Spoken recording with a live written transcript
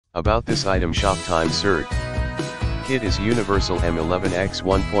About this item shop Time-Sert. Kit is universal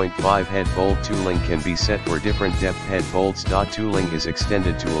M11x1.5 head bolt tooling can be set for different depth head bolts. Tooling is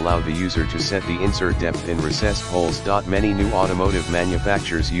extended to allow the user to set the insert depth in recessed holes. Many new automotive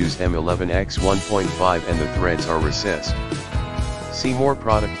manufacturers use M11x1.5 and the threads are recessed. See more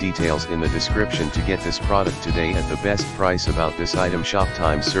product details in the description to get this product today at the best price. About this item shop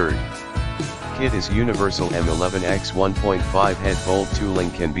Time-Sert. Kit is universal M11x1.5 head bolt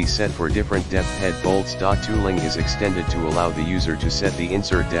tooling can be set for different depth head bolts. Tooling is extended to allow the user to set the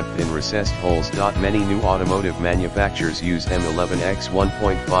insert depth in recessed holes. Many new automotive manufacturers use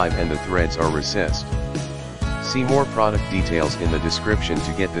M11x1.5 and the threads are recessed. See more product details in the description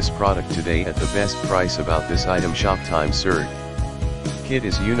to get this product today at the best price. About this item shop Time-Sert. Kit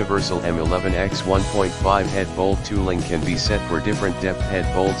is universal M11x1.5 head bolt tooling can be set for different depth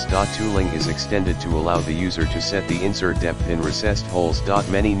head bolts. Tooling is extended to allow the user to set the insert depth in recessed holes.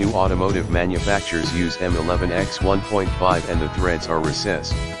 Many new automotive manufacturers use M11x1.5 and the threads are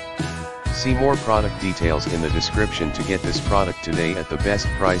recessed. See more product details in the description to get this product today at the best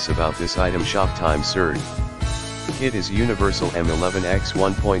price. About this item shop Time-Sert. Kit is universal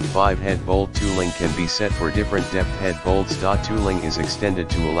M11x1.5 head bolt tooling can be set for different depth head bolts. Tooling is extended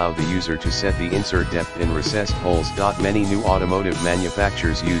to allow the user to set the insert depth in recessed holes. Many new automotive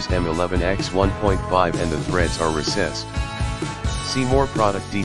manufacturers use M11x1.5 and the threads are recessed. See more product details